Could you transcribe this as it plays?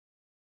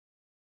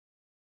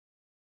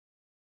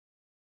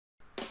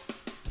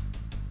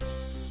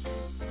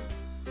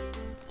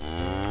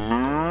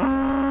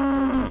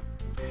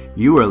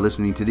You are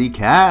listening to the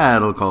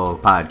Cattle Call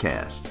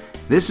Podcast.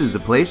 This is the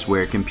place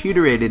where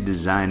computer-aided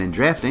design and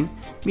drafting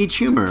meets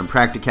humor and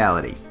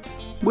practicality,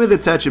 with a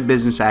touch of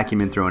business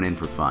acumen thrown in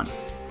for fun.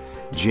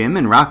 Jim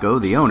and Rocco,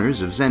 the owners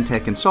of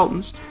Zentech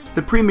Consultants,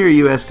 the premier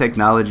U.S.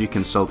 technology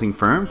consulting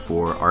firm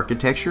for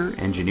architecture,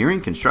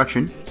 engineering,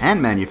 construction, and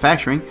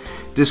manufacturing,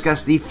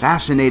 discuss the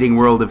fascinating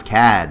world of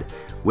CAD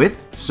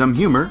with some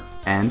humor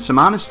and some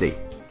honesty.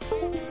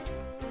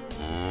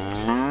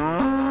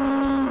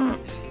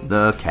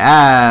 The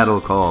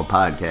Cattle Call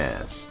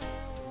Podcast.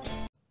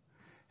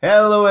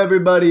 Hello,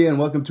 everybody, and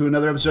welcome to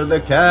another episode of the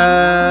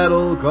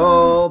Cattle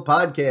Call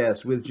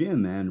Podcast with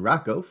Jim and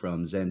Rocco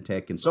from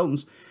Zentech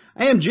Consultants.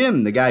 I am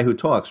Jim, the guy who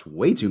talks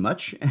way too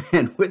much,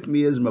 and with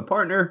me is my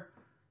partner.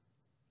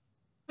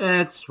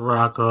 It's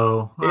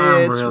Rocco.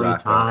 I'm really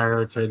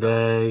tired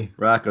today.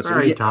 Rocco,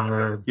 very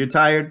tired. You're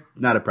tired?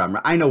 Not a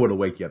problem. I know what'll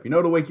wake you up. You know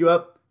what'll wake you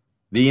up?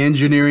 The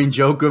engineering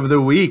joke of the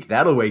week.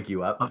 That'll wake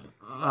you up.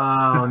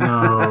 Oh,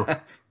 no.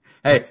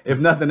 Hey, if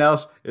nothing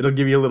else, it'll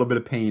give you a little bit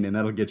of pain, and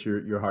that'll get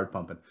your heart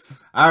pumping.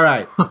 All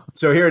right,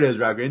 so here it is,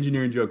 Rocco,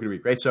 engineering joke of the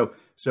week, right? So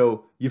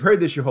you've heard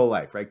this your whole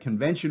life, right?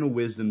 Conventional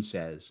wisdom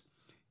says,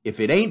 if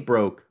it ain't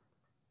broke,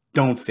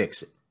 don't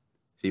fix it.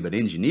 See, but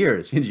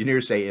engineers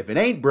say, if it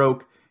ain't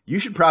broke, you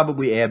should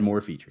probably add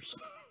more features.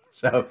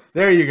 So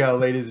there you go,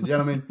 ladies and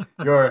gentlemen,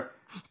 your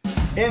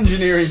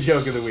engineering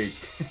joke of the week.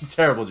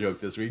 Terrible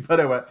joke this week,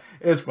 but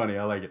it's funny.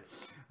 I like it.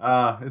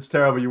 It's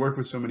terrible. You work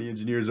with so many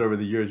engineers over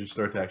the years, you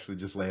start to actually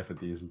just laugh at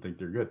these and think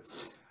they're good.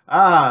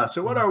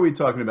 So what are we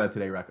talking about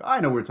today, Rocco? I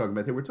know what we're talking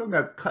about today. We're talking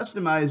about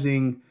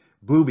customizing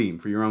Bluebeam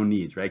for your own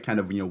needs, right? Kind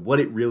of, what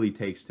it really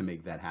takes to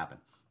make that happen.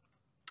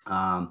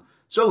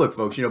 So look,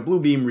 folks,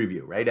 Bluebeam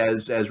Revu, right?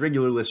 As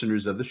regular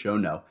listeners of the show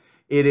know,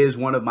 it is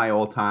one of my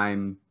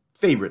all-time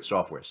favorite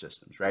software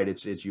systems, right?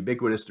 It's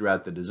ubiquitous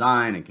throughout the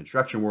design and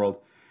construction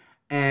world,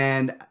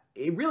 and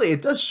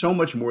it does so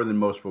much more than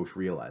most folks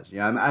realize.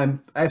 I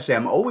have to say,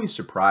 I'm always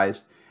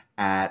surprised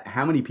at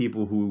how many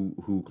people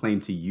who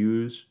claim to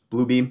use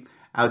Bluebeam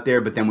out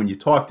there, but then when you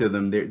talk to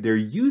them, they're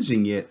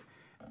using it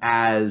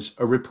as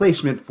a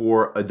replacement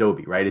for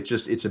Adobe, right?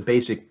 It's a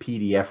basic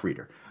PDF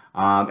reader.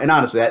 And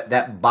honestly,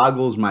 that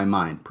boggles my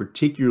mind,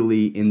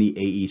 particularly in the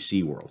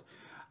AEC world.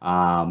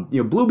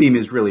 Bluebeam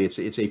is really,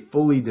 it's a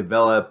fully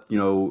developed,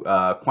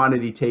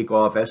 quantity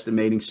takeoff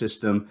estimating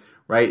system,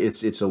 right?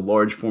 It's a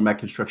large format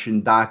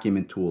construction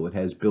document tool. It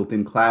has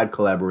built-in cloud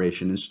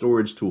collaboration and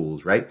storage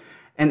tools, right?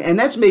 And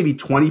that's maybe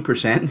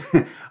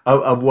 20%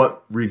 of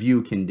what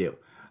Revu can do.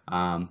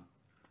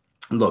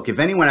 Look, if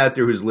anyone out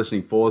there who's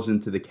listening falls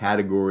into the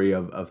category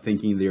of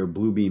thinking their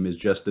Bluebeam is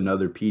just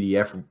another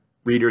PDF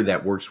reader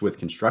that works with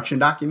construction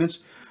documents,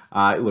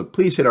 look,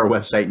 please hit our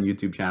website and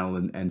YouTube channel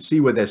and see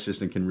what that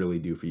system can really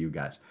do for you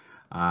guys.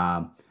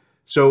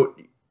 So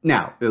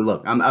now,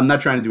 look, I'm not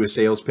trying to do a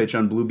sales pitch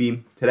on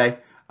Bluebeam today,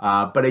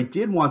 but I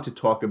did want to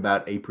talk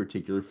about a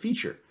particular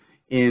feature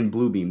in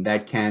Bluebeam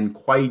that can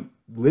quite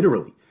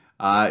literally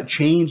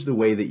change the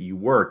way that you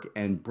work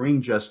and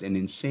bring just an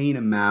insane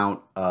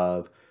amount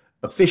of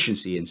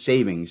efficiency and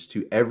savings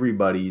to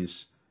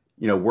everybody's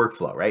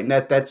workflow, right? And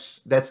that's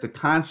the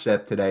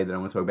concept today that I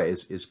want to talk about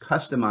is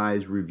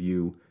customized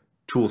review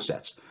tool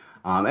sets.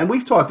 And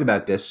we've talked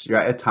about this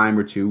a time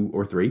or two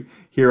or three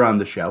here on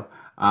the show,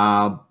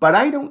 but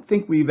I don't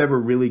think we've ever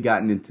really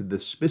gotten into the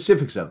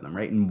specifics of them,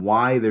 right? And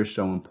why they're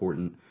so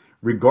important,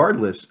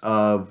 regardless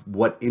of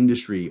what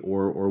industry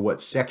or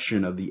what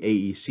section of the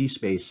AEC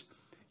space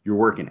you're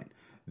working in.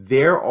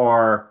 There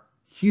are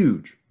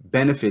huge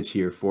benefits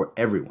here for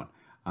everyone.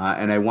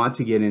 And I want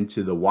to get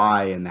into the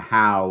why and the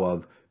how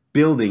of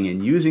building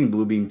and using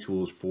Bluebeam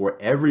tools for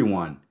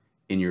everyone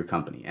in your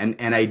company.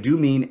 And I do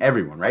mean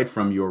everyone, right?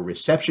 From your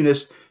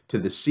receptionist to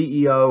the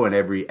CEO and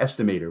every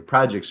estimator,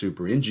 project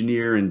super,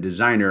 engineer, and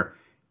designer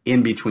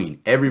in between.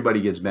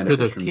 Everybody gets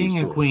benefits from these tools. To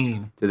the king and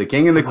queen. To the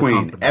king and the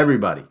queen.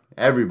 Everybody.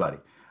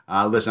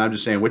 Listen, I'm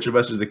just saying, which of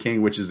us is the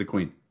king, which is the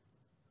queen?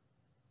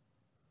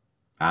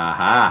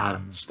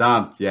 Aha,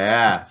 stumped.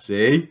 Yeah,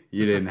 see?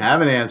 You didn't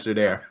have an answer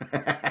there.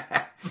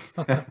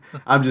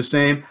 I'm just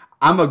saying,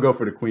 I'm going to go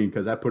for the queen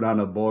because I put on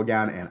a ball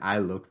gown and I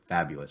look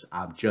fabulous.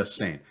 I'm just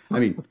saying. I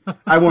mean,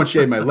 I won't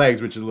shave my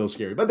legs, which is a little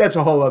scary, but that's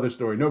a whole other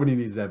story. Nobody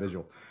needs that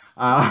visual.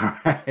 All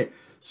right.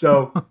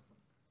 So,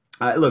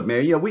 look,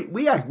 man,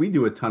 we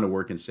do a ton of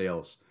work in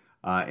sales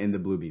in the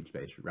Bluebeam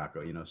space,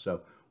 Rocco,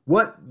 So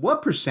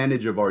what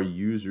percentage of our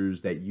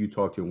users that you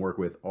talk to and work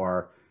with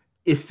are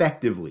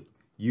effectively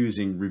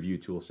using review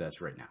tool sets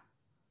right now?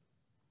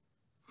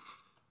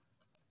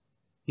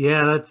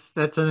 Yeah,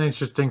 that's an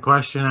interesting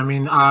question. I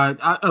mean,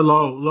 a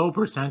low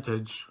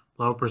percentage,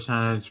 but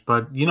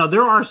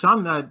there are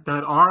some that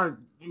are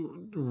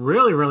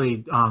really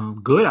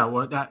good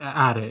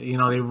at it.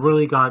 They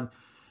really got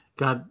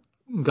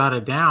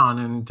it down.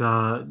 And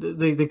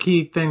the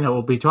key thing that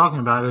we'll be talking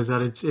about is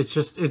that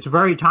it's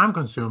very time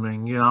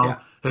consuming. Yeah.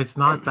 It's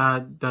not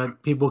that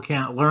people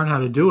can't learn how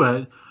to do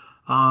it,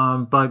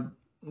 but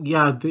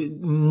yeah,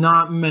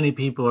 not many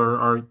people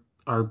are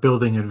are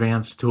building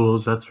advanced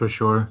tools. That's for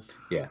sure.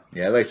 Yeah,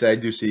 yeah. Like I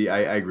said, I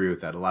agree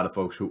with that. A lot of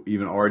folks who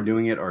even are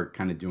doing it are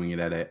kind of doing it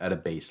at a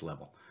base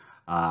level.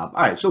 All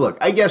right, so look,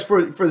 I guess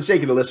for the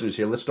sake of the listeners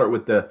here, let's start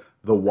with the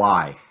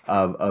why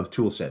of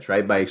tool sets,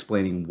 right? By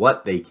explaining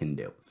what they can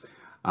do.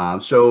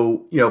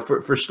 So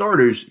for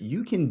starters,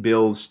 you can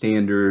build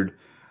standard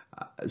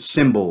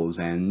symbols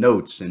and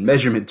notes and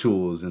measurement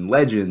tools and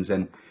legends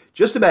and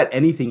just about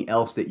anything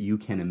else that you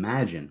can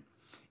imagine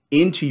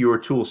into your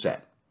tool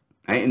set,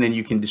 right? And then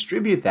you can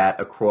distribute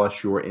that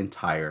across your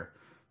entire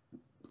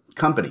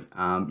company.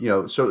 Do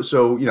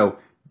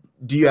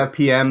you have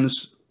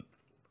PMs,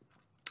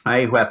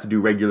 right, who have to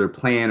do regular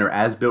plan or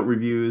as-built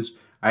reviews,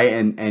 right?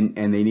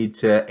 And they need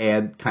to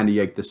add kind of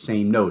like the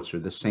same notes or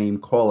the same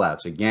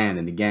callouts again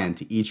and again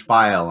to each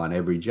file on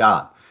every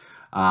job.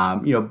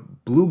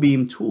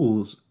 Bluebeam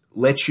tools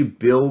let you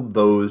build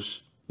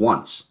those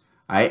once,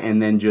 right?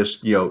 And then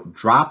just,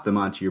 drop them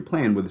onto your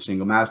plan with a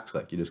single mouse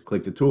click. You just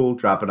click the tool,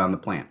 drop it on the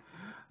plan.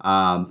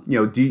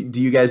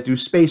 Do you guys do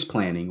space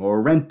planning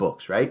or rent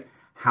books, right?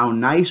 How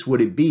nice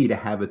would it be to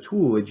have a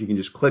tool that you can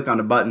just click on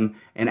a button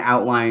and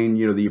outline,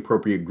 the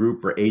appropriate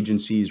group or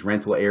agencies,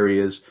 rental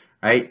areas,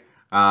 right?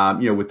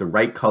 With the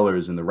right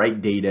colors and the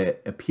right data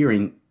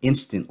appearing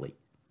instantly.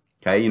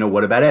 Okay,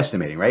 what about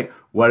estimating, right?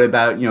 What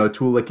about, a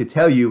tool that could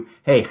tell you,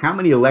 hey, how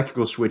many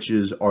electrical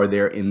switches are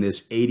there in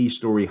this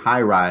 80-story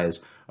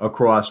high-rise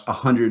across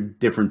 100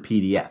 different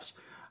PDFs?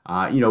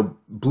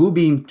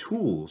 Bluebeam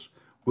tools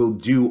will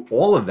do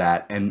all of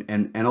that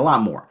and a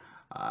lot more.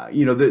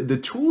 The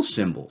tool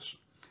symbols,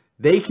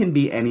 they can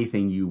be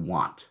anything you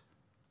want.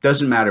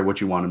 Doesn't matter what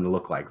you want them to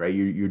look like, right?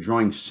 You're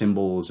drawing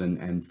symbols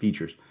and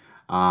features.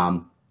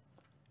 And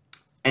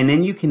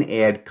then you can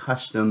add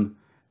custom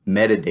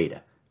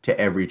metadata to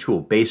every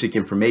tool, basic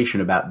information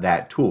about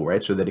that tool,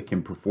 right? So that it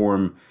can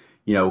perform,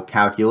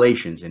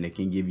 calculations, and it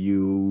can give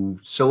you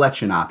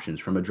selection options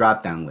from a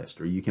drop-down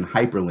list, or you can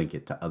hyperlink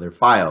it to other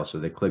files. So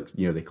they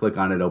click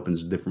on it,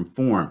 opens a different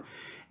form,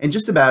 and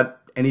just about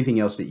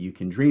anything else that you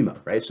can dream of,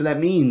 right? So that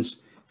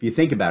means, if you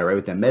think about it, right,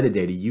 with that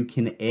metadata, you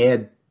can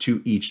add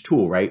to each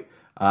tool, right?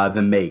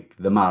 The make,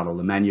 the model,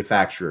 the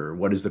manufacturer,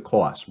 what is the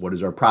cost, what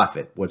is our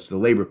profit, what's the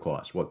labor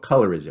cost, what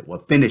color is it,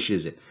 what finish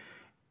is it,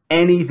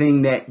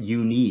 anything that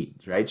you need,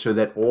 right? So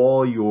that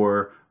all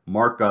your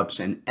markups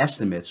and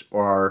estimates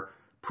are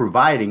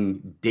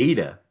providing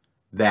data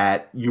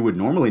that you would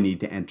normally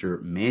need to enter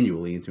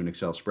manually into an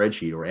Excel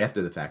spreadsheet or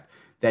after the fact.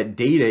 That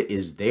data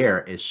is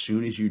there as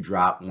soon as you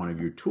drop one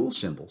of your tool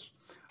symbols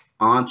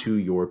onto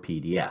your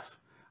PDF.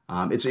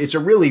 It's a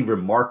really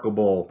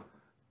remarkable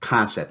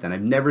concept, and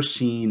I've never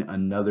seen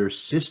another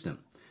system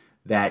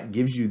that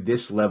gives you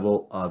this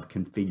level of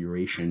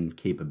configuration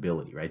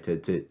capability, right?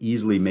 To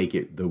easily make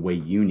it the way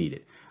you need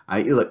it.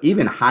 Look,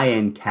 even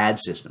high-end CAD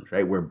systems,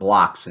 right, where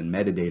blocks and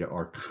metadata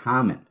are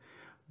common,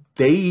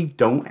 they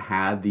don't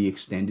have the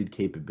extended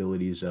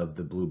capabilities of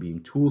the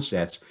Bluebeam tool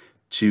sets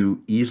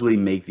to easily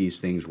make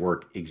these things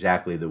work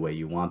exactly the way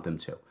you want them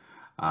to.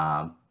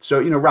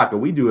 Rocco,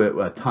 we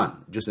do a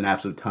ton, just an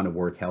absolute ton of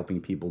work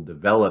helping people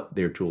develop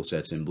their tool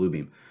sets in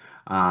Bluebeam.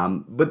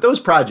 But those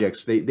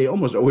projects, they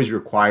almost always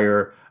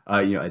require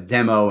a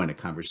demo and a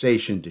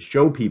conversation to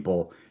show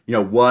people,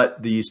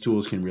 what these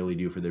tools can really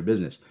do for their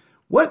business.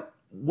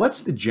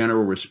 What's the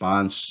general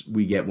response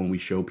we get when we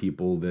show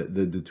people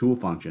the tool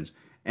functions?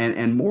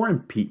 And more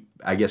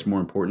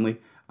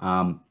importantly,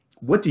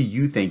 what do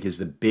you think is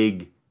the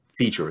big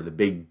feature, or the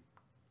big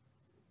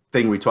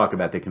thing we talk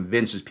about that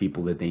convinces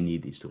people that they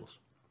need these tools?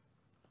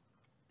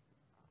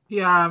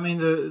 Yeah, I mean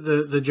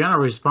the general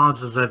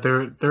response is that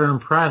they're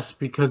impressed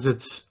because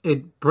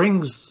it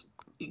brings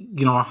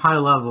a high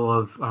level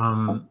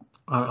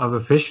of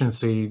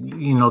efficiency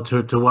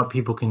to what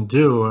people can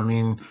do. I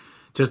mean,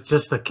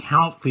 just the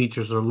count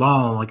features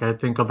alone. Like, I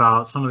think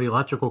about some of the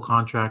electrical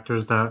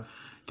contractors that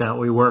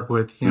we work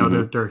with.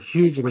 They're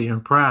hugely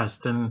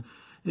impressed, and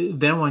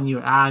then when you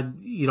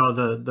add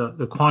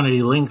the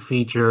quantity link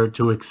feature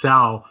to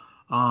Excel,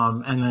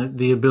 and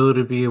the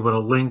ability to be able to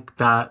link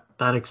that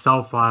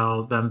Excel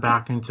file then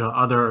back into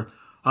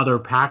other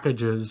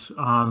packages,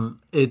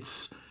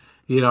 it's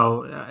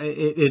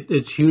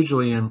it's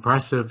hugely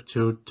impressive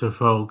to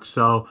folks.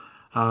 So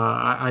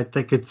I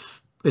think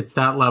it's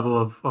that level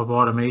of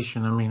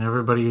automation. I mean,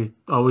 everybody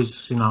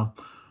always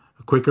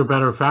quicker,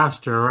 better,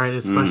 faster, right?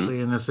 Especially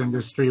in this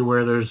industry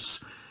where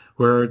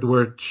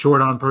we're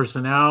short on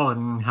personnel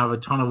and have a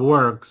ton of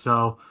work.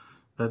 So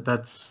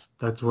that's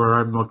where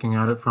I'm looking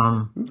at it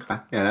from. Okay,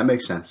 yeah, that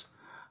makes sense.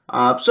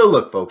 So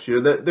look, folks,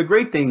 the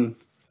great thing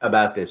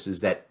about this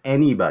is that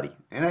anybody,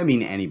 and I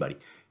mean anybody,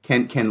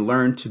 can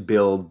learn to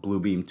build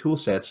Bluebeam tool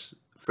sets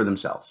for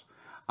themselves.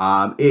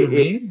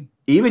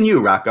 Even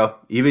you, Rocco,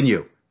 even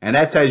you. And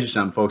that tells you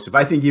something, folks. If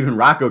I think even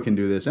Rocco can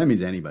do this, that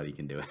means anybody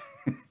can do it.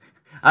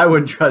 I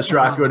wouldn't trust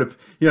Rocco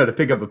to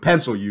pick up a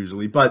pencil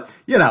usually, but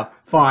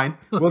fine.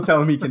 We'll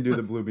tell him he can do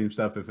the Bluebeam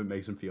stuff if it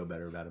makes him feel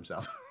better about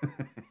himself.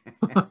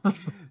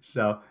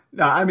 So,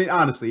 no, I mean,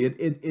 honestly,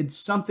 it's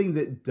something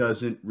that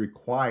doesn't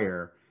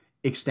require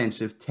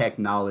extensive tech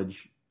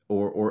knowledge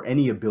or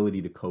any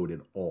ability to code at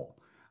all.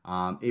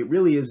 It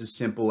really is as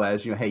simple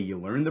as, hey, you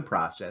learn the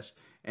process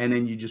and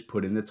then you just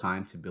put in the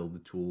time to build the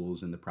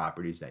tools and the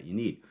properties that you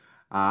need.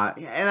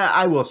 And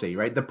I will say,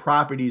 right, the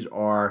properties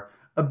are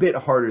a bit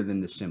harder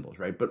than the symbols,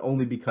 right? But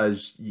only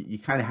because you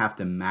kind of have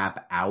to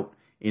map out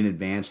in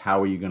advance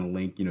how are you going to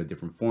link,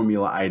 different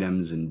formula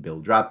items and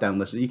build drop-down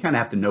lists. You kind of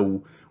have to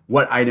know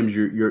what items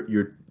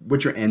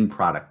what your end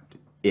product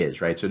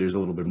is, right? So there's a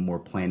little bit more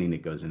planning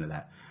that goes into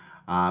that.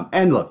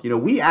 And look,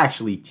 we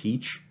actually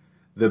teach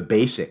the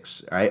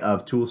basics, right,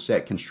 of tool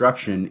set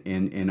construction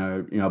in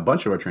a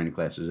bunch of our training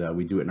classes.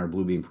 We do it in our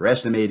Bluebeam for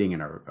estimating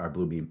and our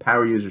Bluebeam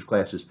power users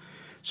classes.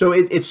 So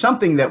it's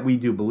something that we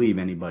do believe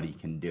anybody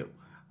can do.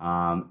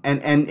 And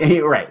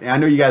right, I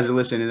know you guys are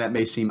listening, and that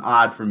may seem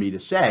odd for me to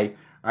say,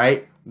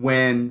 right?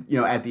 When,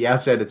 at the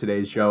outset of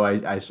today's show,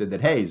 I said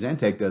that, hey,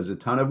 Zentech does a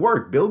ton of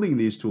work building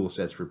these tool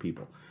sets for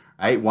people,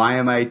 right? Why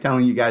am I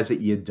telling you guys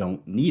that you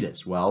don't need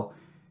us? Well,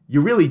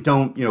 you really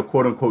don't,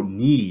 quote unquote,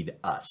 need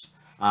us.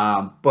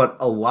 But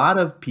a lot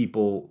of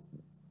people,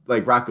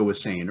 like Rocco was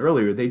saying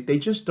earlier, they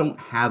just don't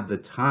have the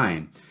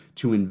time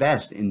to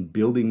invest in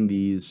building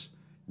these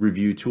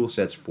review tool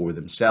sets for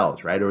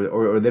themselves, right?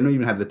 Or they don't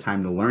even have the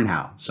time to learn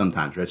how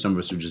sometimes, right? Some of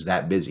us are just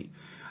that busy.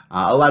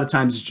 A lot of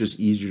times it's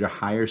just easier to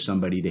hire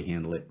somebody to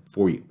handle it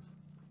for you.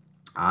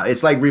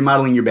 It's like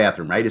remodeling your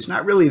bathroom, right? It's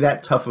not really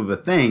that tough of a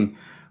thing,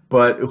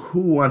 but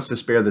who wants to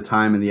spare the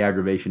time and the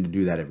aggravation to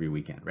do that every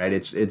weekend, right?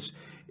 It's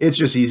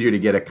just easier to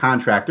get a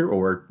contractor,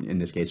 or in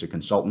this case, a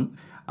consultant,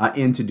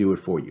 in to do it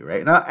for you,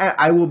 right? And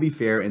I will be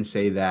fair and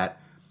say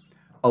that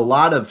a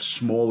lot of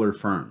smaller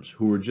firms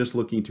who are just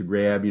looking to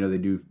grab, they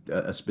do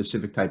a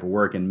specific type of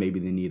work and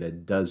maybe they need a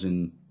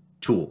dozen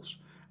tools,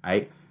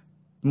 right?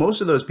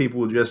 Most of those people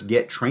will just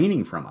get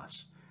training from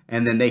us,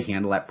 and then they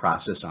handle that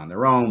process on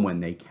their own when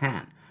they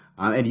can,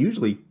 and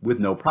usually with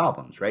no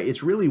problems, right?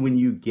 It's really when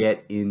you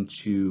get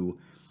into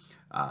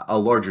a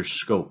larger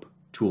scope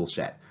tool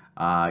set,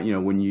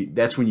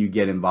 that's when you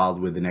get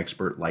involved with an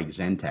expert like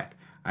Zentech,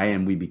 right?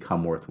 And we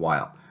become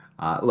worthwhile.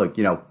 Look,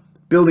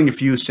 building a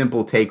few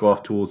simple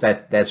takeoff tools,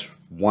 that's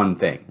one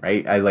thing,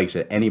 right? Like I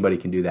said, anybody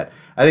can do that.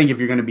 I think if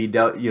you're going to be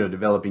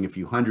developing a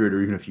few hundred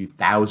or even a few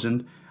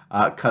thousand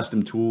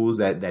custom tools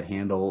that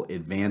handle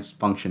advanced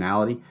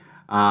functionality,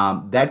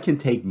 that can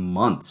take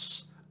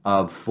months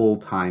of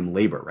full-time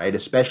labor, right?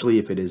 Especially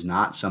if it is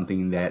not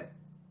something that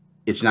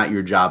it's not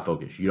your job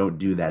focus. You don't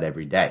do that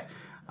every day.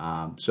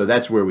 So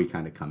that's where we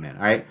kind of come in.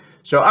 All right.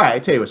 So, all right, I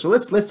tell you what, so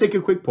let's take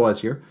a quick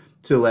pause here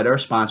to let our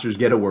sponsors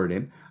get a word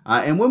in.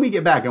 And when we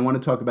get back, I want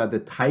to talk about the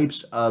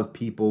types of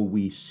people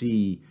we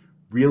see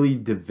really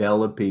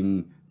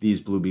developing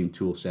these Bluebeam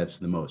tool sets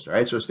the most. All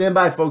right, so stand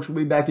by, folks.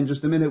 We'll be back in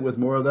just a minute with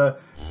more of the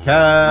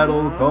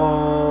Cattle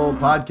Call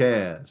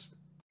Podcast.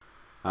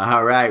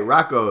 All right,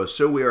 Rocco.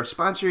 So we are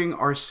sponsoring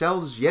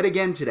ourselves yet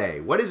again today.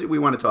 What is it we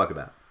want to talk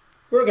about?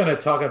 We're going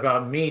to talk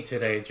about me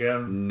today,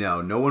 Jim. No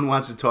one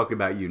wants to talk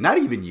about you. Not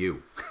even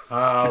you.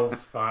 Oh,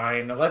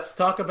 fine. Let's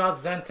talk about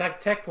Zentech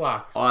Tech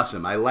Blocks.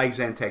 Awesome. I like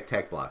Zentech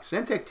Tech Blocks.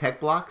 Zentech Tech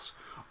Blocks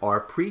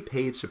are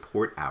prepaid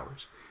support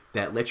hours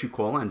that let you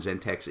call on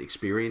Zentech's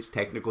experienced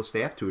technical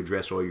staff to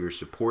address all your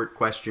support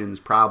questions,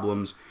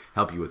 problems,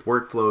 help you with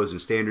workflows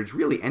and standards,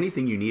 really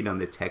anything you need on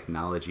the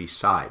technology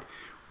side.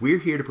 We're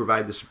here to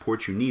provide the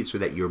support you need so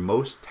that your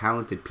most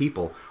talented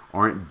people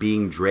aren't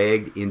being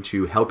dragged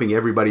into helping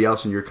everybody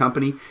else in your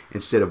company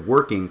instead of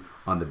working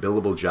on the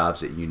billable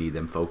jobs that you need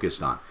them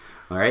focused on.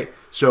 All right.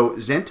 So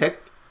Zentech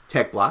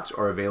Tech Blocks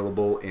are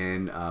available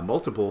in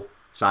multiple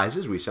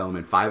sizes. We sell them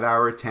in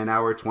 5-hour,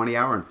 10-hour,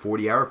 20-hour, and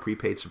 40-hour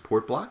prepaid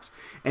support blocks.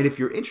 And if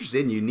you're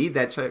interested and you need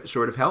that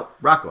sort of help,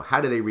 Rocco,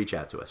 how do they reach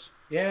out to us?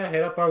 Yeah,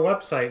 hit up our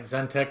website,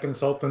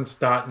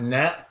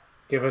 zentechconsultants.net.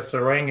 Give us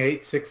a ring,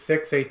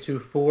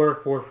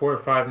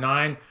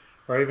 866-824-4459,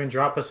 or even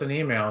drop us an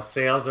email,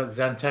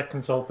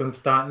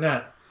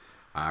 sales@zentechconsultants.net.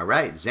 All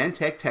right,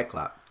 Zentech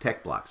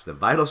Tech Blocks, the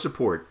vital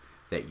support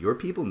that your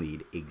people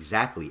need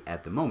exactly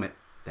at the moment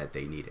that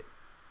they need it.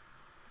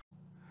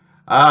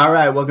 All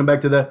right, welcome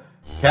back to the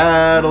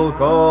Cattle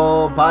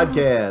Call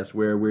Podcast,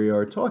 where we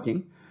are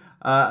talking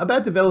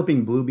about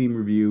developing Bluebeam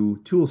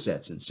Revu tool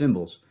sets and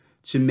symbols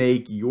to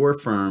make your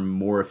firm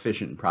more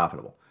efficient and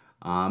profitable.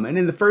 And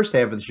in the first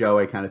half of the show,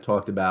 I kind of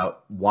talked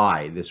about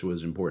why this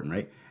was important,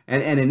 right?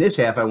 And in this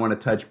half, I want to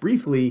touch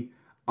briefly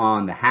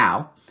on the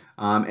how,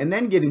 and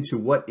then get into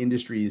what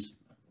industries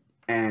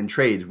and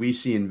trades we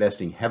see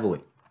investing heavily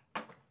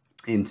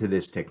into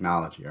this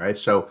technology, all right?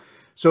 So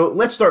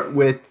let's start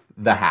with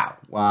the how,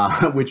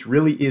 which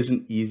really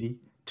isn't easy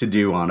to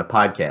do on a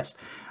podcast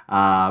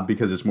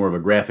because it's more of a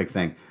graphic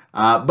thing.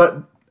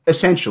 But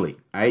essentially,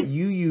 all right,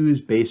 you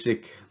use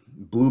basic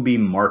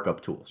Bluebeam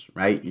markup tools,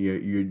 right?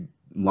 Your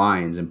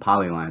lines and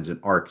polylines and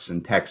arcs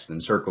and text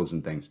and circles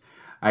and things,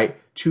 right,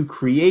 to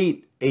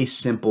create a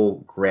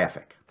simple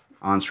graphic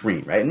on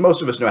screen, right? And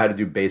most of us know how to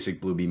do basic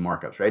Bluebeam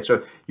markups, right?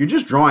 So you're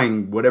just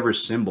drawing whatever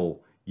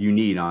symbol you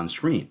need on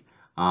screen.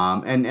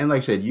 And like I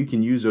said, you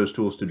can use those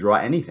tools to draw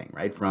anything,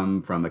 right?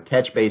 From a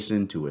catch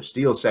basin to a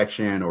steel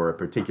section or a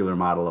particular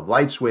model of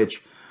light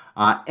switch.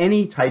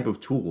 Any type of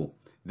tool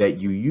that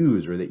you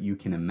use or that you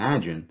can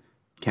imagine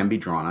can be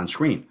drawn on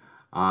screen.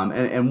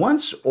 And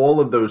once all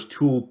of those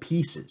tool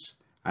pieces,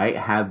 right,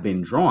 have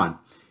been drawn,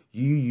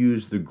 you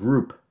use the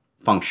group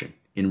function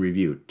in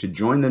Revu to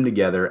join them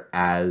together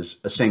as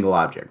a single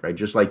object, right?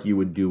 Just like you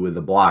would do with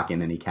a block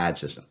in any CAD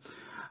system.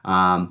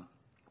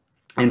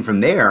 And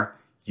from there,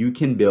 you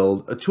can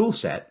build a tool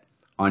set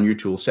on your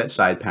tool set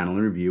side panel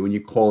in Revu, and you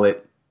call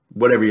it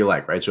whatever you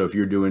like, right? So if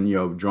you're doing,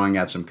 drawing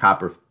out some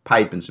copper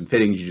pipe and some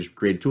fittings, you just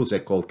create a tool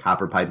set called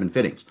copper pipe and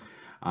fittings.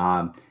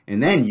 And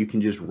then you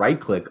can just right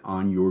click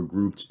on your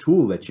grouped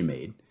tool that you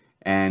made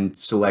and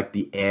select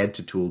the add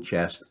to tool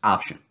chest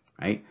option,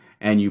 right?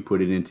 And you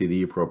put it into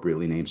the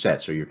appropriately named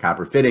set. So your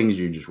copper fittings,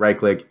 you just right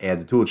click, add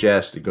to tool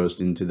chest, it goes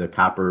into the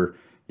copper,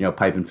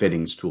 pipe and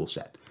fittings tool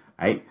set,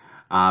 right?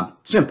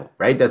 Simple,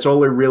 right? That's all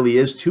there really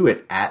is to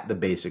it at the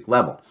basic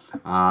level.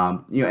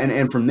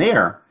 And from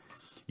there,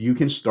 you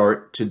can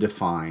start to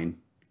define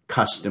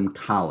custom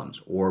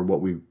columns, or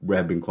what we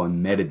have been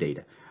calling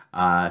metadata,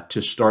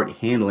 to start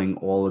handling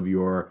all of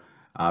your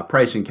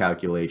pricing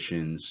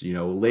calculations,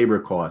 labor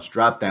costs,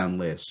 drop-down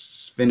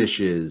lists,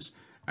 finishes,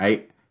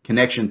 right?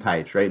 Connection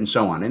types, right? And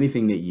so on,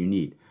 anything that you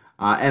need.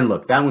 And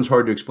look, that one's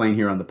hard to explain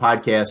here on the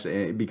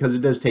podcast because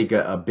it does take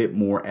a bit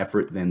more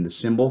effort than the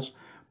symbols.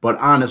 But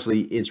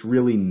honestly, it's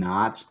really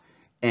not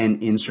an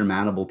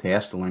insurmountable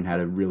task to learn how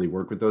to really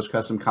work with those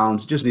custom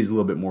columns. It just needs a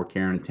little bit more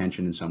care and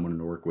attention and someone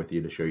to work with you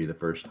to show you the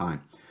first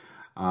time.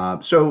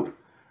 So,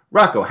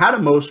 Rocco, how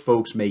do most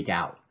folks make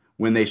out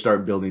when they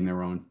start building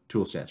their own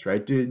tool sets,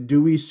 right?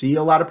 Do we see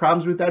a lot of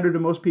problems with that, or do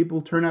most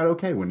people turn out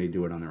okay when they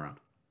do it on their own?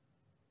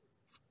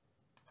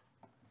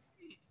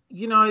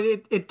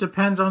 It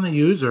depends on the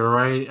user,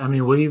 right? I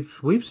mean,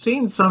 we've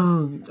seen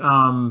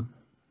some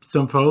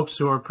folks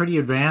who are pretty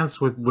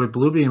advanced with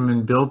Bluebeam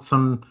and built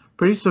some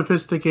pretty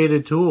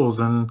sophisticated tools,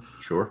 and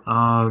sure,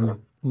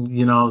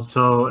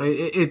 so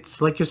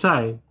it's like you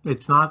say,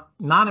 it's not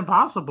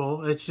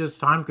impossible. It's just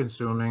time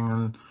consuming,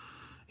 and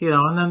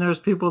and then there's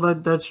people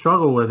that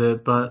struggle with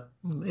it, but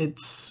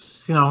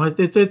it's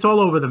it's all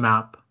over the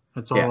map.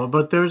 It's all,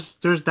 but there's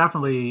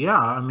definitely,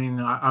 I mean,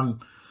 I'm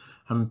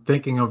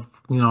thinking of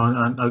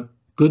a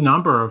good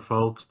number of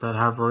folks that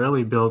have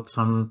really built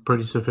some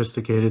pretty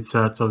sophisticated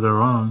sets of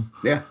their own.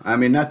 Yeah, I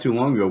mean, not too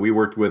long ago, we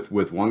worked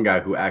with one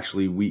guy who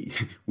actually we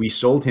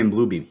sold him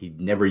Bluebeam.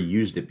 He'd never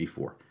used it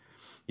before,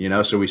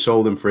 so we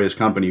sold him for his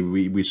company.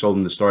 We sold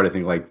him to start, I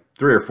think, like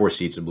 3 or 4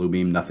 seats of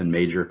Bluebeam, nothing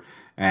major.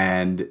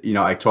 And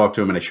I talked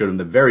to him and I showed him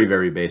the very,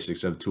 very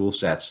basics of tool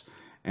sets.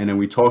 And then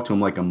we talked to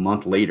him like a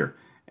month later,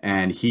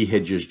 and he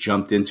had just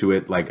jumped into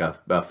it like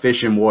a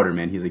fish in water,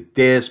 man. He's like,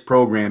 this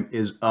program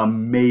is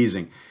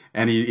amazing.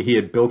 And he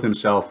had built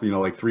himself,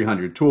 like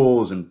 300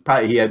 tools, and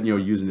probably he had,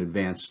 using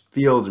advanced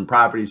fields and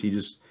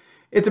properties.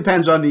 It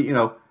depends on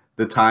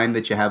the time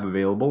that you have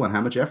available and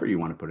how much effort you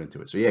want to put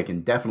into it. So yeah, it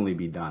can definitely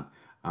be done.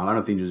 I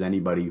don't think there's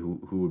anybody who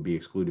would be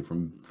excluded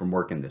from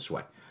working this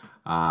way.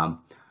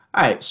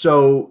 All right,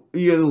 so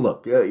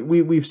look,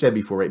 we've said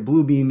before, right?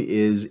 Bluebeam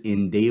is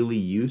in daily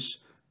use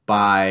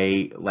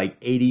by like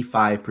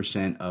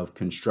 85% of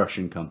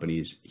construction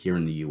companies here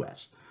in the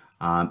U.S.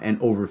 And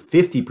over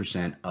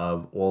 50%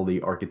 of all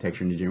the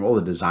architecture and engineering, all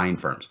the design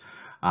firms.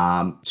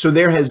 So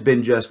there has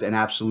been just an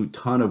absolute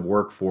ton of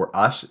work for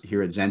us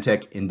here at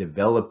Zentech in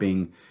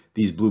developing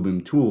these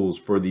Bluebeam tools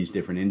for these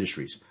different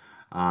industries.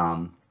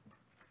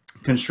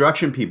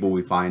 Construction people,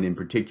 we find in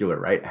particular,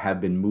 right,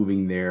 have been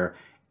moving their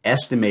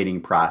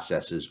estimating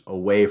processes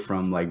away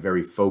from like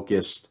very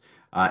focused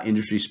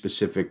industry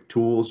specific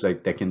tools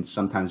that can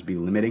sometimes be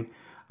limiting.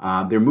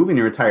 They're moving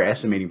their entire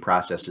estimating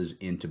processes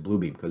into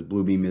Bluebeam, because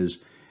Bluebeam is,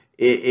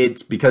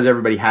 it's because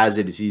everybody has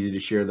it, it's easy to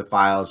share the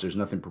files, there's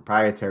nothing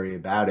proprietary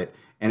about it,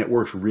 and it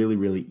works really,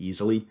 really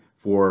easily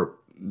for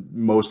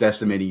most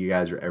estimating you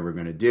guys are ever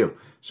going to do.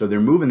 So they're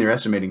moving their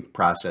estimating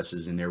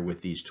processes in there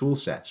with these tool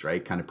sets,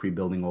 right? Kind of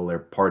pre-building all their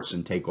parts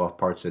and takeoff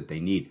parts that they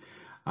need.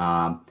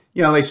 Like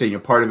I say,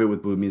 part of it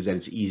with Bluebeam is that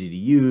it's easy to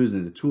use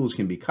and the tools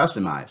can be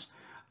customized.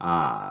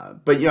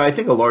 But I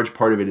think a large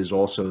part of it is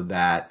also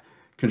that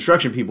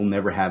construction people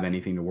never have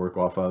anything to work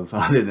off of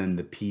other than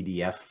the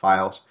PDF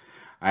files,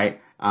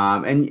 right?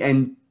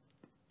 And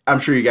I'm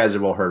sure you guys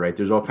have all heard, right?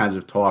 There's all kinds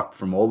of talk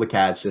from all the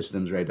CAD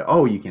systems, right?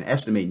 To, you can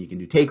estimate and you can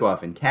do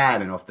takeoff in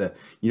CAD and off the,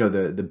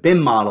 the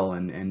BIM model,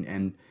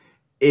 and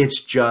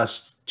it's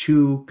just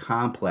too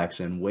complex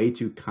and way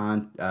too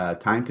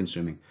time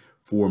consuming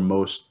for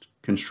most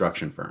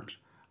construction firms.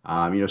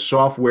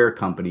 Software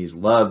companies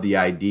love the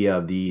idea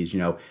of these,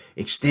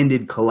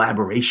 extended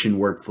collaboration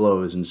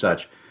workflows and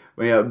such.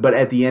 But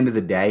at the end of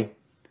the day,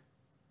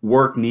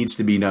 work needs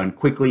to be done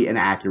quickly and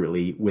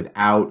accurately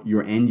without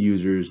your end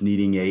users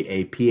needing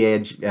a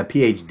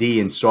PhD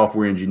in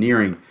software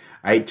engineering,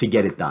 right, to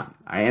get it done.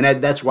 Right?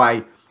 And that's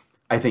why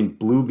I think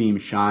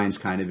Bluebeam shines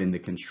kind of in the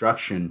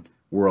construction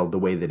world the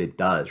way that it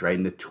does, right?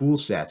 And the tool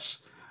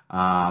sets,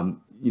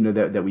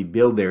 that we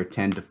build there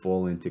tend to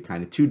fall into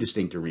kind of 2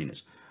 distinct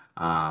arenas.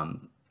 There are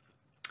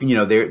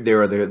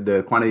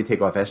the quantity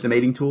takeoff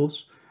estimating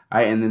tools,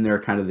 right? And then there are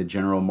kind of the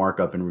general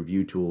markup and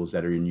review tools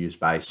that are in use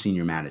by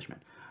senior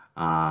management.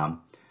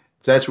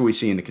 So that's what we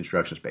see in the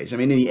construction space. I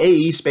mean, in the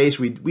AE space,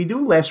 we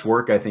do less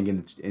work, I think,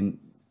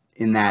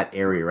 in that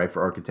area, right,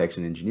 for architects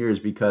and engineers,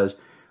 because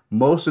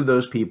most of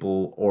those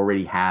people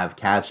already have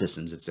CAD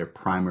systems. It's their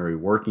primary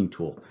working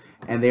tool,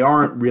 and they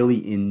aren't really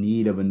in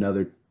need of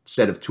another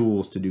set of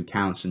tools to do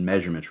counts and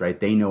measurements, right?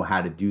 They know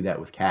how to do that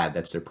with CAD.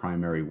 That's their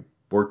primary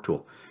work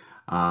tool.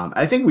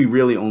 I think we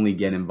really only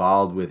get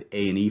involved with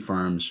A&E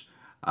firms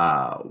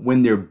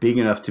when they're big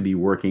enough to be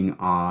working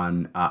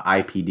on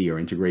IPD, or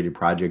integrated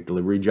project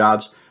delivery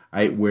jobs,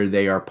 right, where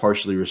they are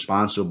partially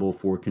responsible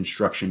for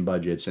construction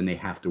budgets, and they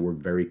have to work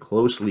very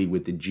closely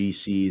with the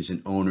GCs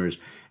and owners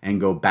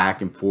and go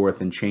back and forth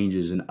and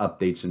changes and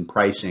updates and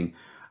pricing,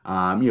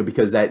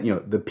 because that,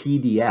 the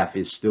PDF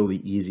is still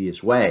the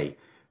easiest way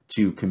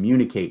to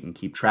communicate and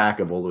keep track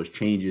of all those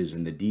changes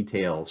and the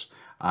details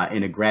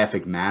in a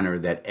graphic manner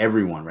that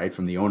everyone, right,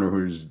 from the owner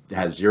who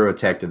has zero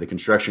tech to the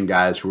construction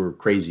guys who are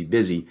crazy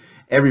busy,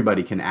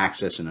 everybody can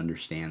access and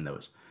understand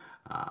those.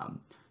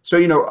 So,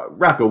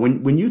 Rocco,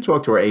 when you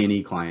talk to our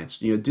A&E clients,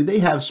 do they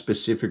have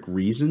specific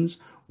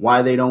reasons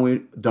why they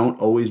don't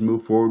always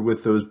move forward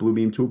with those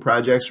Bluebeam tool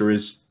projects, or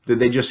do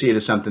they just see it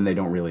as something they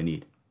don't really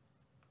need?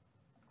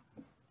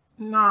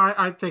 No,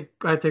 I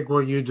think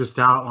what you just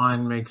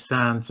outlined makes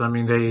sense. I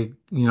mean,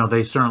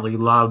 they certainly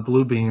love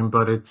Bluebeam,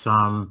 but it's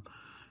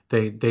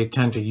they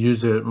tend to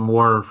use it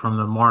more from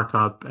the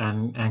markup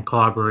and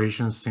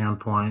collaboration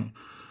standpoint.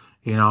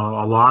 A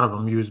lot of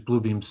them use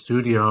Bluebeam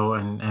Studio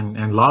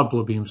and love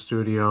Bluebeam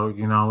Studio.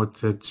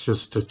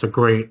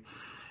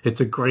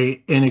 It's a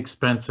great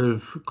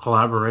inexpensive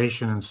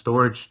collaboration and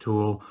storage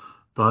tool,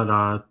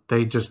 but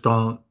they just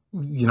don't,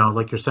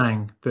 like you're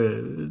saying,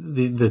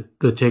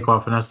 the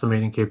takeoff and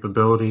estimating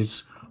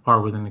capabilities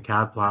are within the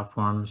CAD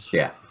platforms.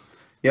 Yeah.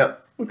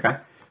 Yep. Okay.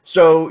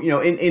 So,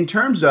 in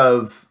terms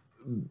of,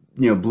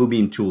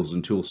 Bluebeam tools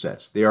and tool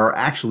sets, there are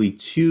actually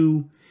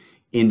two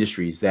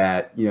industries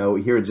that,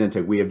 here at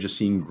Zentech, we have just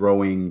seen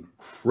growing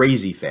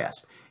crazy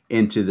fast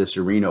into this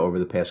arena over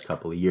the past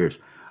couple of years.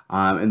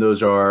 And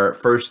those are,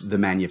 first, the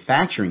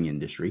manufacturing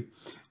industry,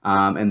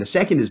 and the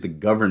second is the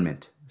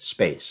government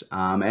space.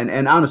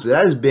 And honestly,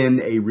 that has been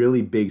a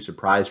really big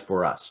surprise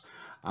for us.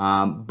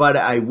 But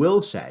I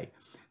will say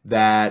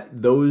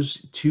that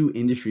those two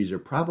industries are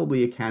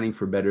probably accounting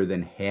for better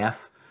than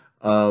half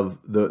of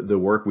the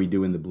work we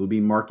do in the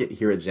Bluebeam market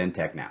here at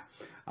Zentech now.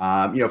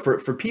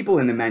 For people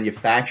in the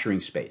manufacturing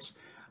space,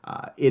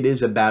 it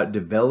is about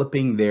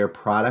developing their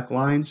product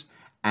lines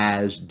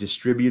as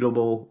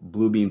distributable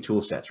Bluebeam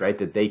tool sets, right?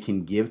 That they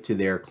can give to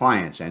their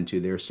clients and to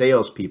their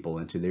salespeople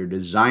and to their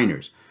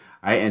designers,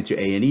 right? And to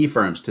A&E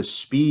firms to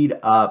speed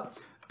up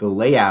the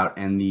layout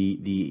and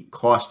the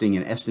costing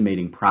and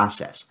estimating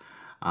process.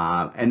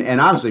 And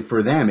honestly,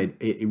 for them,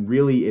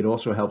 it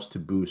also helps to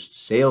boost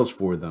sales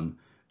for them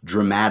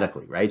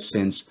dramatically, right?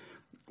 Since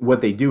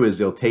what they do is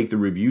they'll take the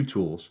review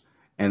tools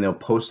and they'll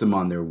post them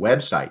on their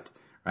website,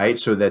 right?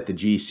 So that the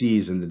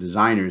GCs and the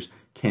designers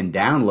can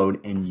download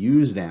and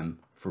use them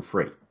for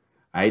free,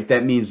 right?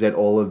 That means that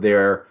all of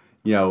their,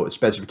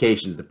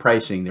 specifications, the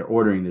pricing, their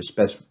ordering, their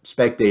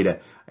spec data,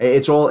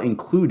 it's all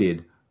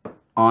included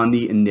on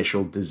the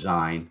initial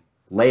design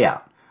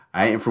layout,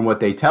 right? And from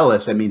what they tell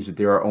us, that means that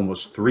they are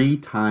almost 3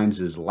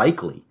 times as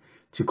likely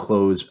to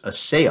close a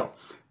sale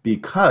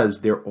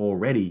because they're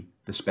already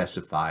the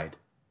specified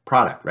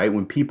product, right?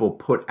 When people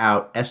put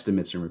out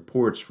estimates and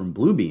reports from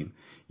Bluebeam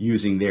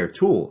using their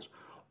tools,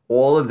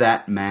 all of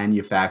that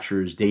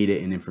manufacturer's data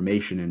and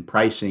information and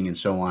pricing and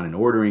so on and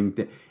ordering,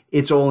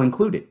 it's all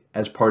included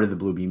as part of the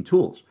Bluebeam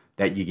tools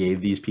that you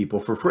gave these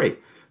people for free.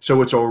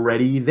 So it's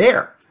already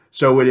there.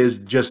 So it is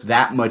just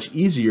that much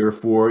easier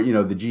for,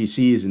 the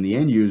GCs and the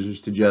end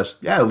users to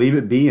just, leave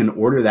it be and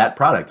order that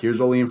product. Here's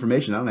all the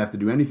information. I don't have to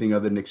do anything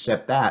other than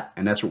accept that.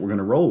 And that's what we're going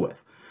to roll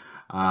with.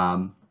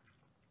 And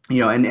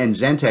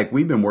Zentech,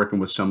 we've been working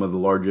with some of the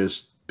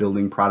largest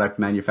building product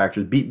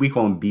manufacturers. We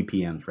call them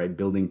BPMs, right?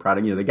 Building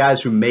product, the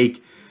guys who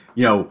make,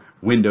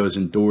 windows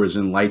and doors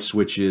and light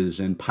switches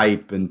and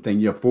pipe and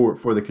thing,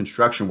 for the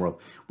construction world.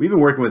 We've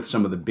been working with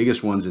some of the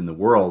biggest ones in the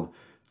world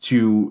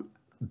to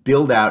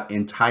build out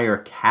entire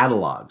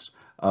catalogs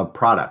of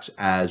products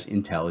as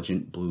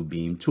intelligent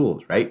Bluebeam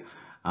tools, right?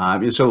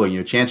 So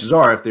look, chances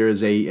are if there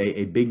is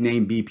a big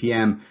name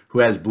BPM who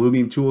has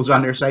Bluebeam tools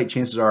on their site,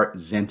 chances are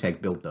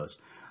Zentech built those.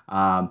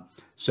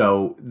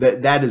 So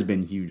that has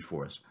been huge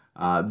for us.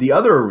 The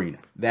other arena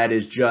that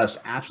is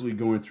just absolutely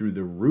going through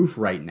the roof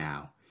right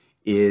now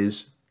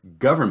is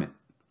government,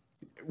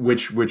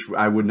 which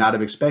I would not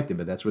have expected,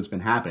 but that's what's been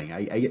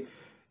happening.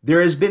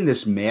 There has been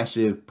this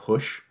massive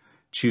push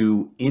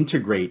to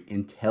integrate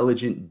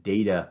intelligent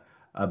data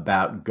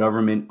about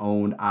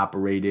government-owned,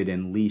 operated,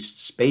 and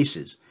leased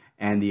spaces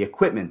and the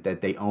equipment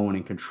that they own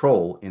and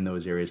control in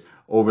those areas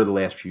over the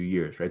last few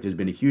years, right? There's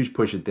been a huge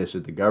push at this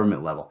at the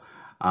government level.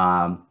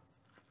 And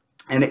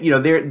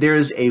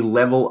there's a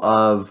level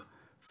of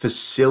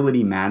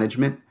facility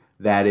management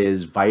that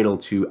is vital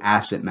to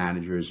asset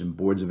managers and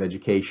boards of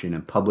education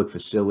and public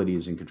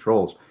facilities and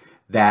controls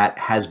that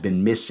has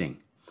been missing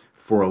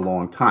for a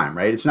long time,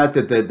 right? It's not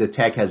that the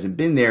tech hasn't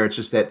been there. It's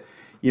just that,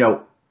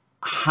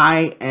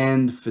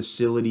 high-end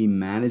facility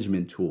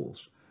management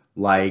tools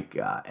like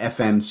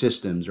FM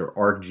systems or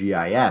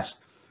ArcGIS,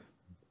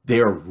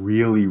 they are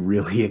really,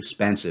 really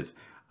expensive.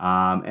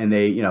 And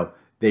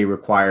they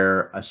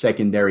require a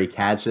secondary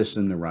CAD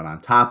system to run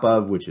on top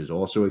of, which is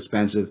also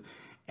expensive.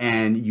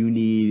 And you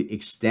need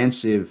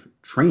extensive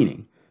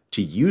training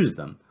to use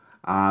them.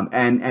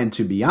 And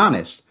to be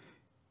honest,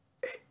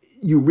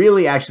 you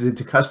really actually,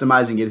 to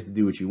customize and get it to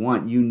do what you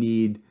want, you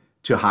need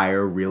to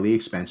hire really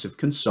expensive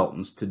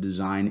consultants to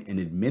design and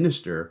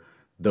administer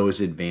those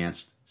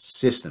advanced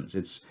systems.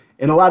 It's,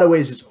 in a lot of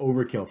ways, it's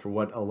overkill for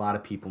what a lot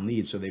of people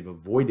need. So they've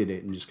avoided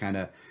it and just kind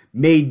of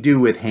made do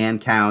with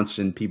hand counts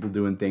and people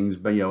doing things,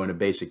 but in a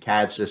basic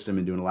CAD system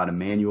and doing a lot of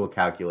manual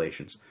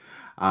calculations.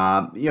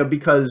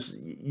 Because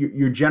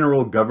your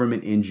general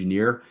government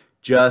engineer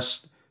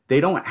they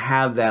don't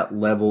have that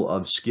level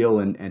of skill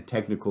and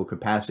technical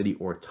capacity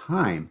or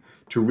time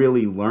to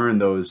really learn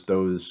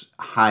those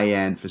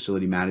high-end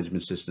facility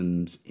management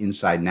systems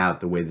inside and out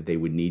the way that they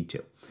would need to.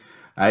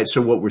 All right,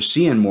 so what we're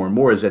seeing more and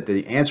more is that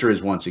the answer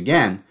is, once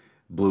again,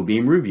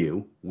 Bluebeam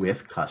Revu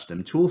with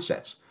custom tool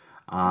sets.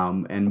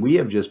 And we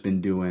have just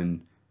been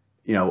doing,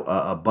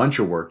 a bunch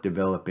of work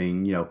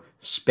developing,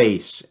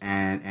 space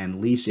and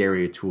lease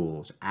area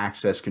tools,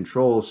 access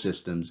control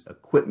systems,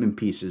 equipment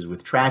pieces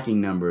with tracking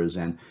numbers,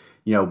 and,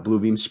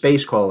 Bluebeam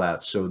space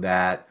callouts so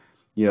that,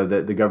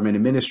 the government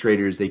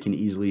administrators, they can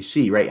easily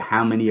see, right,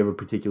 how many of a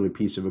particular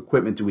piece of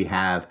equipment do we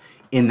have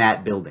in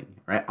that building,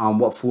 right? On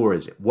what floor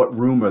is it? What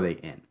room are they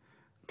in?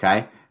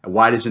 Okay.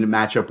 Why doesn't it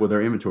match up with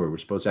our inventory? We're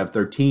supposed to have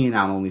 13.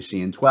 I'm only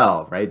seeing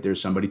 12, right?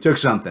 There's somebody took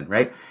something,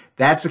 right?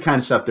 That's the kind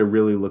of stuff they're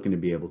really looking to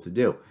be able to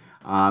do.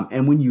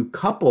 And when you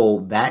couple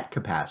that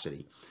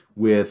capacity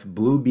with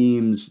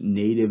Bluebeam's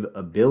native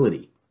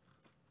ability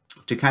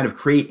to kind of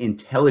create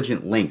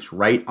intelligent links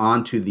right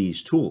onto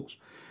these tools,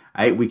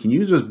 right? We can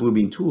use those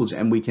Bluebeam tools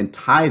and we can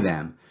tie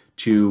them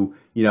to,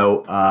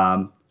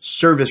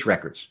 service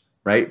records,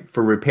 right?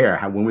 For repair.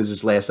 When was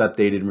this last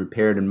updated and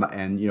repaired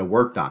and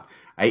worked on?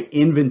 Right?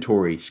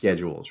 Inventory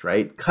schedules,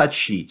 right? Cut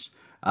sheets,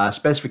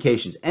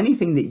 specifications,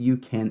 anything that you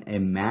can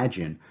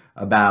imagine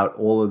about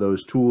all of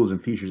those tools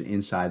and features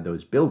inside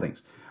those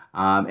buildings.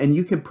 And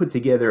you can put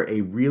together a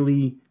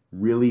really,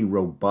 really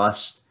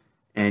robust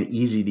and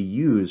easy to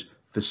use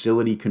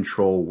facility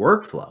control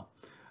workflow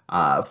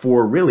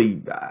for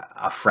really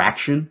a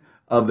fraction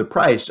of the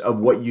price of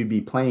what you'd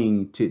be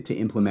paying to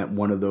implement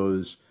one of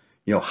those,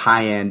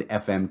 high-end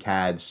FM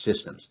CAD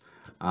systems.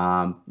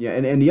 And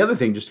the other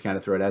thing, just to kind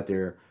of throw it out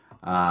there,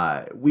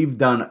 we've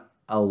done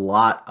a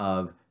lot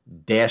of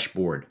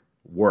dashboard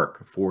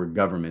work for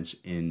governments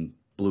in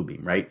Bluebeam,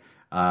 right?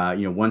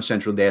 One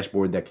central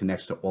dashboard that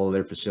connects to all of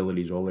their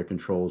facilities, all their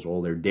controls,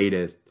 all their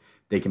data.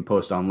 They can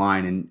post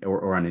online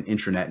or on an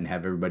intranet and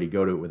have everybody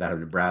go to it without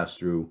having to browse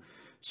through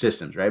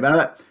systems, right?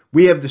 But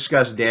we have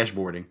discussed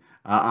dashboarding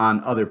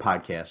on other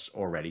podcasts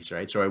already,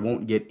 right? So I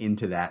won't get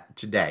into that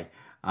today.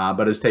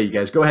 But I'll tell you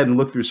guys, go ahead and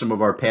look through some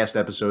of our past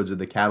episodes of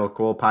the Cattle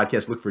Call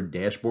podcast. Look for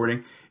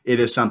dashboarding. It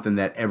is something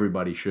that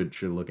everybody should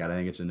look at. I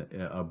think it's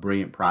a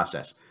brilliant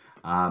process.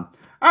 All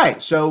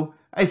right, so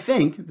I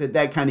think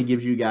that kind of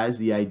gives you guys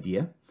the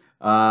idea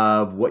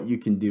of what you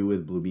can do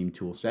with Bluebeam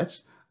tool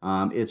sets.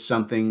 It's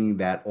something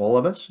that all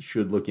of us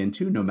should look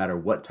into no matter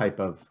what type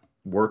of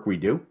work we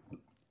do.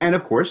 And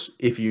of course,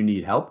 if you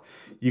need help,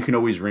 you can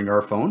always ring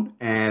our phone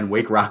and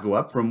wake Rocco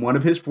up from one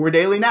of his 4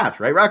 daily naps,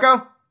 right,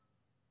 Rocco?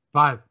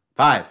 5.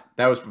 5.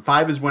 That was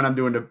 5 is when I'm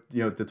doing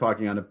the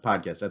talking on the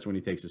podcast. That's when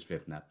he takes his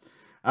 5th nap.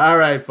 All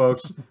right,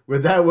 folks.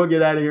 With that, we'll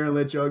get out of here and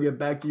let y'all get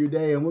back to your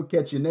day, and we'll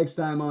catch you next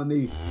time on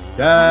the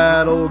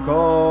Cattle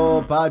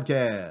Call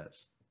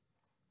podcast.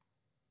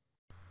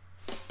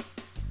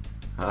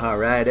 All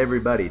right,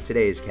 everybody.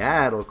 Today's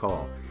Cattle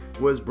Call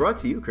was brought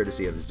to you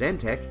courtesy of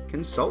Zentech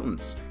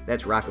Consultants.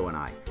 That's Rocco and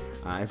I.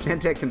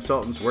 Zentech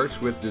Consultants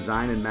works with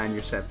design and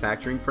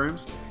manufacturing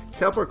firms to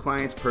help our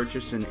clients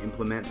purchase and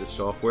implement the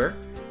software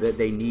that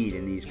they need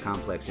in these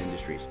complex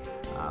industries.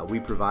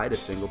 We provide a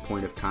single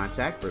point of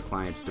contact for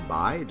clients to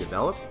buy,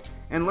 develop,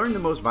 and learn the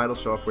most vital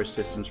software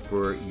systems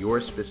for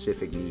your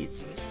specific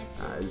needs.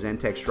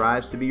 Zentech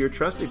strives to be your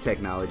trusted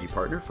technology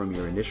partner from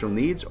your initial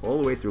needs all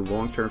the way through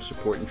long-term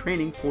support and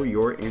training for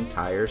your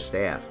entire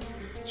staff.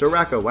 So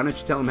Rocco, why don't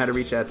you tell them how to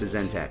reach out to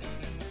Zentech?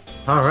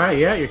 All right,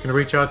 yeah, you can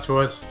reach out to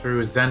us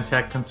through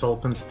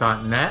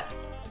zentechconsultants.net.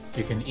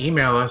 You can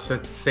email us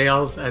at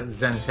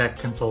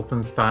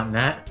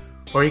sales@zentechconsultants.net,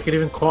 or you can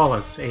even call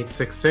us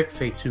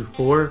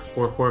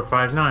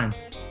 866-824-4459.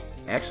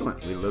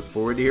 Excellent. We look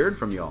forward to hearing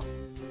from y'all.